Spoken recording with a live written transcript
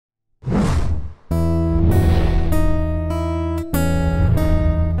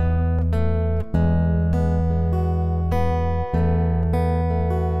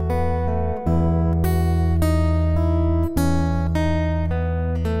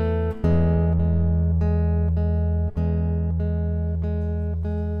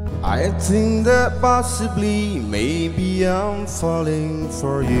I think that possibly, maybe I'm falling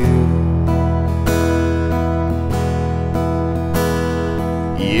for you.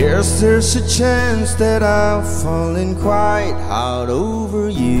 Yes, there's a chance that I've fallen quite hard over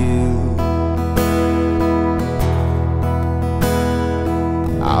you.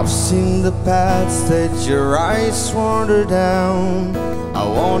 I've seen the paths that your eyes wander down. I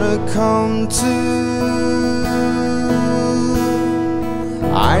wanna come to.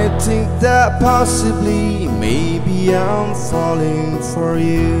 I think that possibly, maybe I'm falling for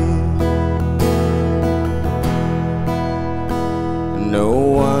you. No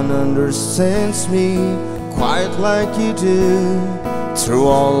one understands me quite like you do, through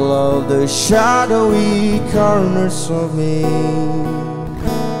all of the shadowy corners of me.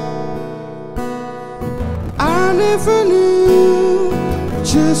 I never knew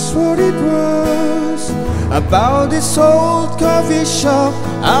just what it was about this old coffee shop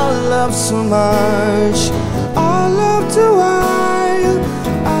I love so much. I loved a while,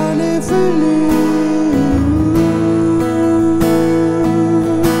 I never knew.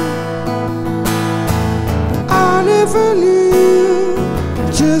 I never knew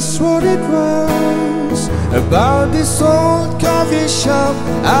just what it was about this old coffee shop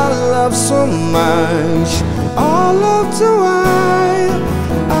I love so much. I loved a while,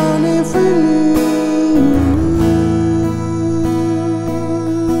 I never knew.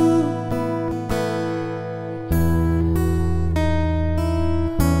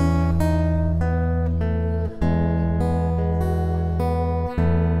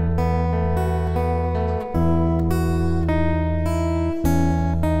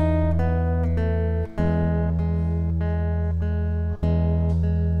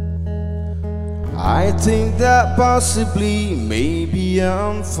 I think that possibly, maybe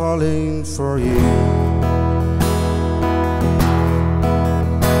I'm falling for you.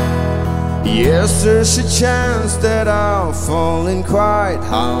 Yes, there's a chance that I've fallen quite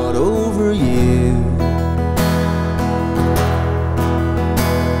hard over you.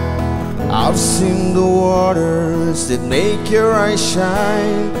 I've seen the waters that make your eyes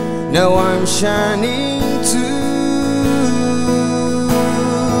shine. Now I'm shining too.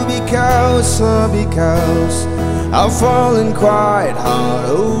 Because I've fallen quite hard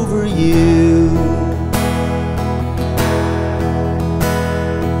over you.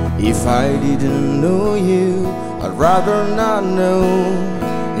 If I didn't know you, I'd rather not know.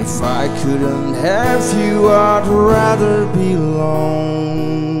 If I couldn't have you, I'd rather be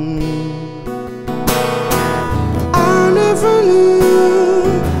alone. I never knew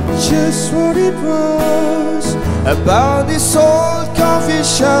just what it was about this old coffee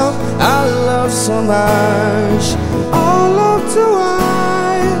shop I love so much. All of the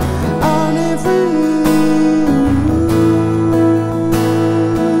while, I never knew.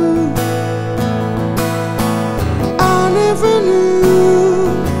 I never knew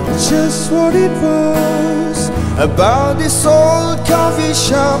just what it was about this old coffee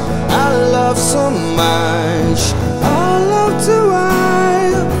shop I love so much.